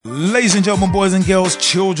Ladies and gentlemen, boys and girls,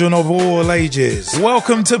 children of all ages,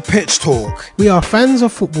 welcome to Pitch Talk. We are fans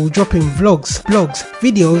of football dropping vlogs, blogs,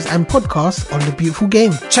 videos and podcasts on the beautiful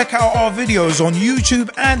game. Check out our videos on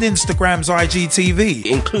YouTube and Instagram's IGTV,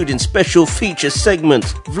 including special feature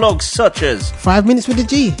segments, vlogs such as 5 Minutes with the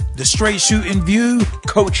G, The Straight Shooting View,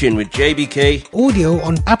 Coaching with JBK, audio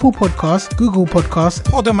on Apple Podcasts, Google Podcasts,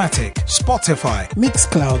 Podomatic, Spotify,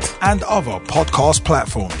 Mixcloud and other podcast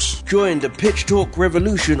platforms. Join the Pitch Talk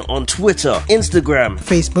revolution on Twitter, Instagram,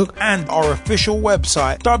 Facebook and our official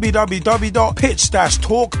website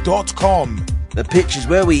www.pitch-talk.com. The pitch is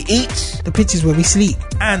where we eat, the pitch is where we sleep,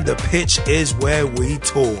 and the pitch is where we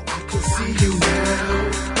talk.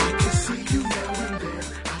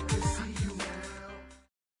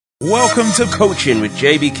 Welcome to Coaching with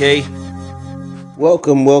JBK.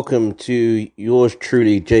 Welcome to yours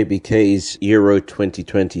truly, JBK's Euro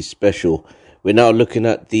 2020 special. We're now looking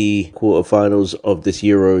at the quarterfinals of this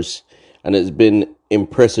Euros, and it's been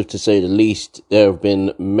impressive to say the least. There have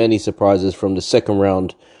been many surprises from the second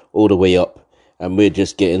round all the way up, and we're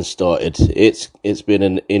just getting started. It's been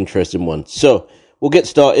an interesting one. So we'll get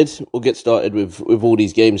started. With all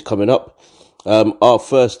these games coming up. Our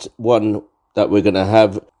first one that we're going to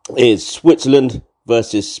have is Switzerland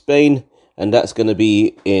versus Spain, and that's going to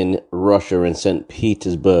be in Russia, in St.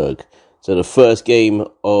 Petersburg. So the first game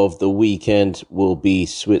of the weekend will be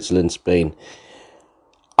Switzerland-Spain.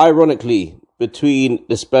 Ironically, between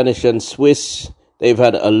the Spanish and Swiss, they've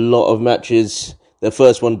had a lot of matches. Their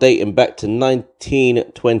first one dating back to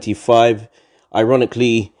 1925.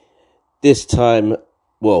 Ironically, this in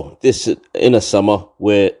a summer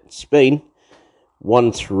where Spain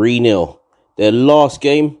won 3-0. Their last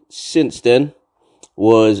game since then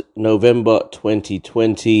was November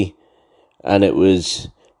 2020, and it was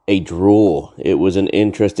a draw. It was an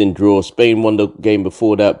interesting draw. Spain won the game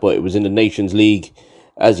before that, but it was in the Nations League,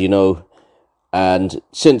 as you know. And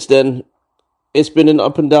since then, it's been an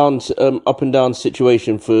up and down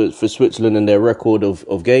situation for Switzerland and their record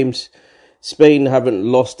of games. Spain haven't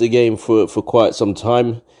lost a game for quite some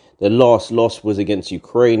time. Their last loss was against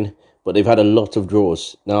Ukraine, but they've had a lot of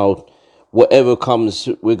draws. Now, whatever comes,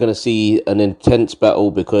 we're going to see an intense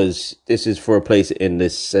battle, because this is for a place in the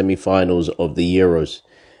semi-finals of the Euros.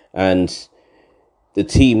 And the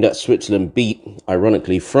team that Switzerland beat,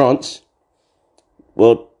 ironically, France,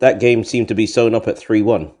 well, that game seemed to be sewn up at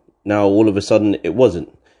 3-1. Now, all of a sudden, it wasn't.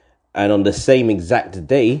 And on the same exact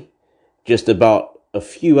day, just about a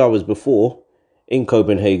few hours before, in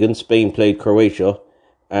Copenhagen, Spain played Croatia,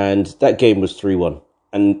 and that game was 3-1.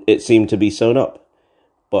 And it seemed to be sewn up.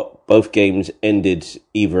 But both games ended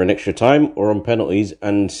either in extra time or on penalties,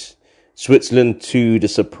 and Switzerland, to the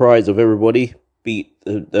surprise of everybody, beat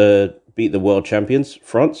the world champions,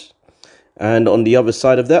 France. And on the other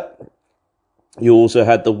side of that, you also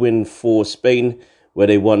had the win for Spain, where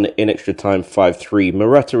they won in extra time 5-3.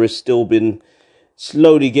 Morata has still been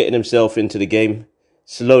slowly getting himself into the game,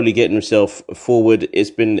 slowly getting himself forward. It's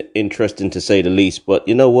been interesting to say the least, but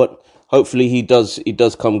you know what? Hopefully he does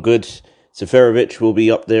come good. Seferovic will be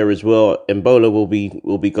up there as well. Mbola will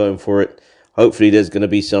be going for it. Hopefully there's going to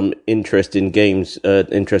be some interesting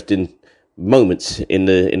moments in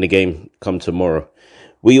the game come tomorrow.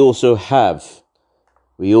 We also have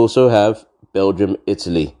Belgium,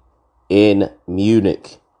 Italy in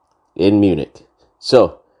Munich.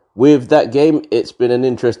 So with that game, it's been an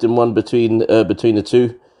interesting one between the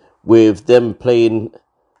two, with them playing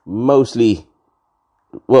quite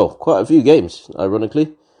a few games,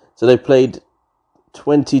 ironically. So they played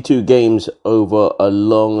 22 games over a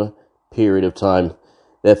long period of time.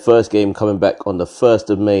 Their first game coming back on the 1st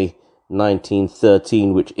of May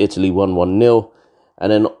 1913, which Italy won 1-0.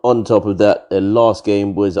 And then on top of that, their last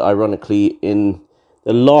game was ironically in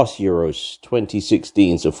the last Euros,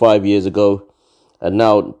 2016, so 5 years ago. And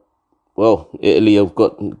now, Italy have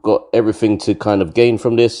got everything to kind of gain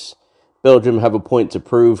from this. Belgium have a point to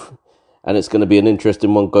prove, and it's going to be an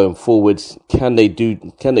interesting one going forward. Can they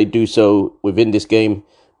do so within this game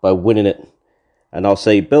by winning it? And I'll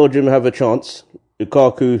say Belgium have a chance.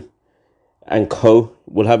 Lukaku and co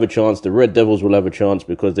will have a chance. The Red Devils will have a chance,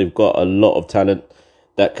 because they've got a lot of talent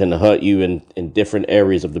that can hurt you in different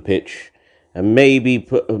areas of the pitch, and maybe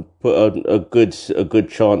put a good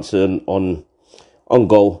chance on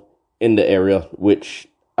goal in the area, which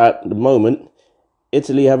at the moment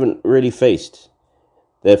Italy haven't really faced.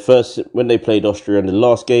 Their first, when they played Austria in the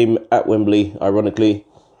last game at Wembley, ironically,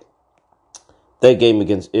 their game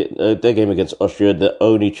against Austria, the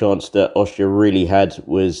only chance that Austria really had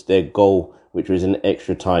was their goal, which was in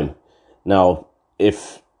extra time. Now,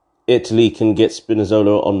 if Italy can get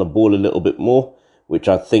Spinazzola on the ball a little bit more, which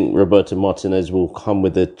I think Roberto Martinez will come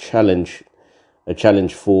with a challenge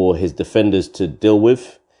for his defenders to deal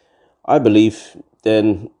with, I believe,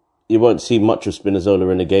 then you won't see much of Spinazzola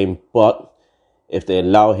in the game. But if they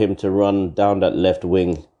allow him to run down that left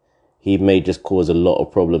wing, he may just cause a lot of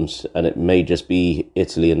problems, and it may just be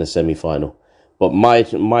Italy in the semi-final. But my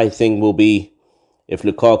thing will be, if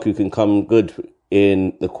Lukaku can come good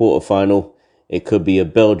in the quarter-final, it could be a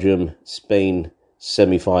Belgium-Spain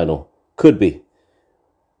semi-final. Could be.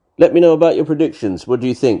 Let me know about your predictions. What do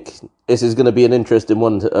you think? This is going to be an interesting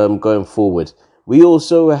one going forward. We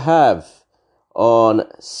also have on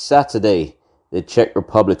Saturday the Czech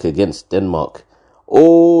Republic against Denmark,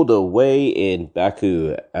 all the way in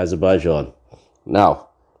Baku, Azerbaijan. Now,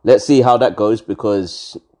 let's see how that goes,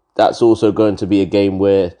 because that's also going to be a game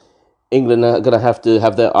where England are going to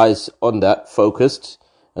have their eyes on that, focused,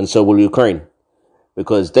 and so will Ukraine,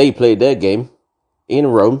 because they played their game in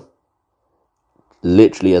Rome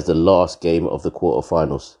literally as the last game of the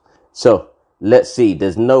quarterfinals. So, let's see.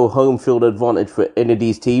 There's no home field advantage for any of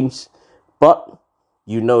these teams, but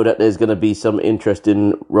you know that there's going to be some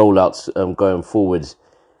interesting rollouts going forwards.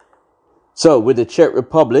 So, with the Czech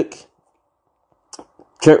Republic,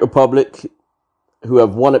 who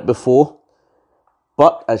have won it before,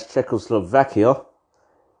 but as Czechoslovakia,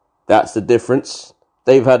 that's the difference.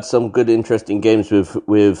 They've had some good, interesting games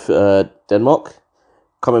with Denmark,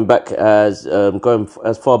 coming back as going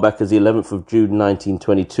as far back as the 11th of June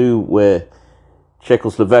 1922, where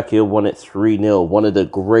Czechoslovakia won it 3-0. One of the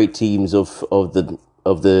great teams of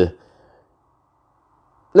the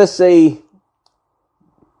let's say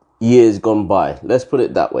years gone by. Let's put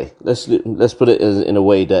it that way. Let's put it in a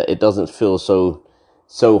way that it doesn't feel so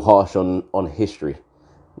harsh on history.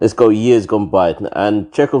 Let's go years gone by.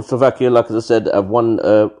 And Czechoslovakia, like I said, have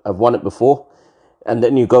won it before. And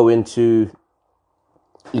then you go in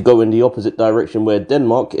the opposite direction, where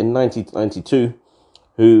Denmark in 1992,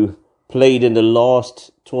 who played in the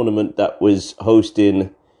last tournament that was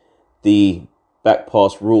hosting the back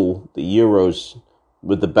pass rule, the Euros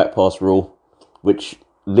with the back pass rule, which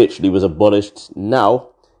literally was abolished. Now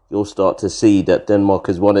you'll start to see that Denmark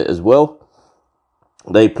has won it as well.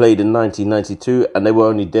 They played in 1992, and they were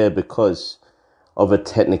only there because of a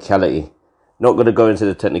technicality. Not going to go into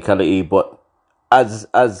the technicality, but as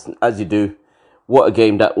you do, what a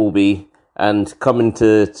game that will be. And coming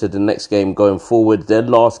to the next game going forward, their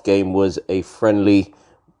last game was a friendly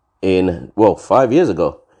in 5 years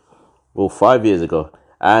ago.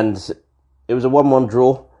 And it was a 1-1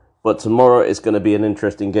 draw. But tomorrow it's going to be an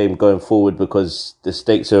interesting game going forward, because the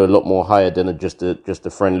stakes are a lot more higher than just a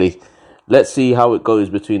friendly. Let's see how it goes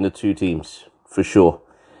between the two teams, for sure.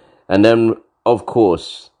 And then, of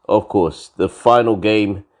course, the final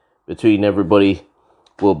game between everybody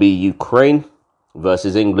will be Ukraine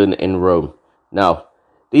versus England in Rome. Now,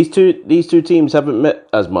 these two teams haven't met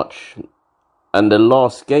as much, and the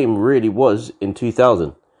last game really was in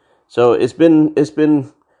 2000. So it's been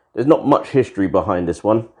there's not much history behind this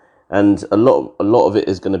one, and a lot of it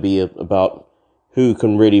is going to be about who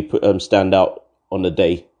can really stand out on the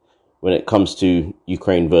day when it comes to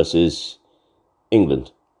Ukraine versus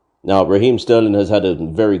England. Now, Raheem Sterling has had a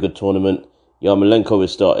very good tournament. Yarmolenko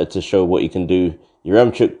has started to show what he can do.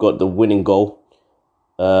 Yaremchuk got the winning goal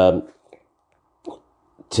to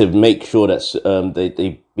make sure that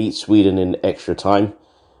they beat Sweden in extra time,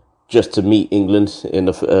 just to meet England in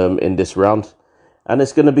this round. And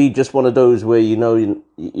it's going to be just one of those where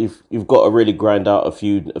you've got to really grind out a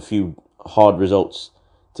few hard results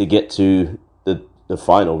to get to the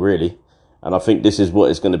final, really. And I think this is what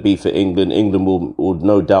it's going to be for England. England will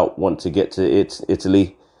no doubt want to get to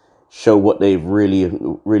Italy, show what they really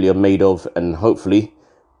are made of, and hopefully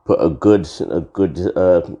put a good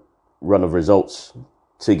run of results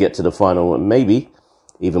to get to the final, and maybe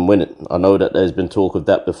even win it. I know that there's been talk of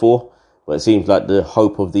that before, but it seems like the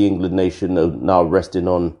hope of the England nation are now resting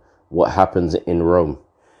on what happens in Rome.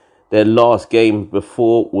 Their last game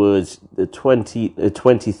before was the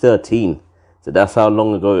 2013. So that's how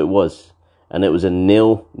long ago it was. And it was a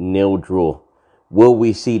 0-0 draw. Will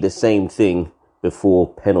we see the same thing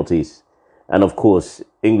before penalties? And of course,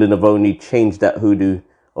 England have only changed that hoodoo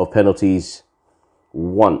of penalties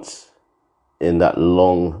once in that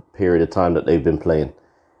long period of time that they've been playing.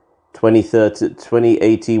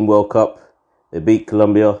 2018 World Cup, they beat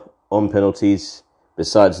Colombia on penalties.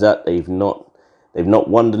 Besides that, they've not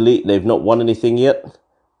won the league. They've not won anything yet,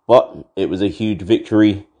 but it was a huge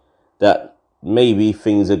victory that maybe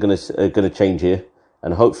things are gonna change here,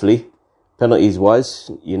 and hopefully, penalties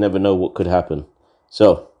wise, you never know what could happen.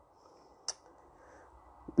 So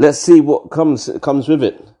let's see what comes with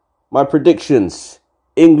it. My predictions: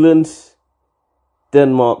 England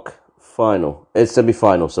Denmark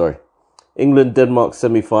semi-final, sorry. England-Denmark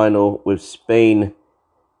semi-final with Spain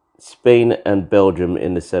and Belgium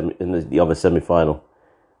in the other semi-final.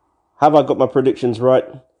 Have I got my predictions right?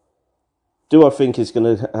 Do I think it's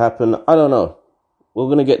going to happen? I don't know. We're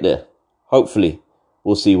going to get there. Hopefully,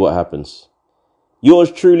 we'll see what happens.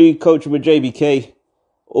 Yours truly, Coaching with JBK.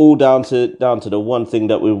 All down to the one thing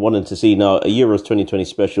that we wanted to see now, a Euros 2020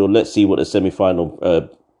 special. Let's see what the semi-final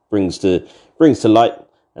brings to light,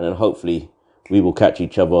 and then hopefully we will catch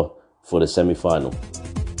each other for the semi-final.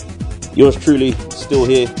 Yours truly, still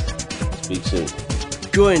here. Speak soon.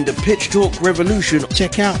 Join the Pitch Talk revolution.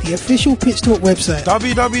 Check out the official Pitch Talk website,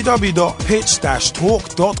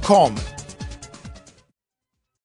 www.pitch-talk.com.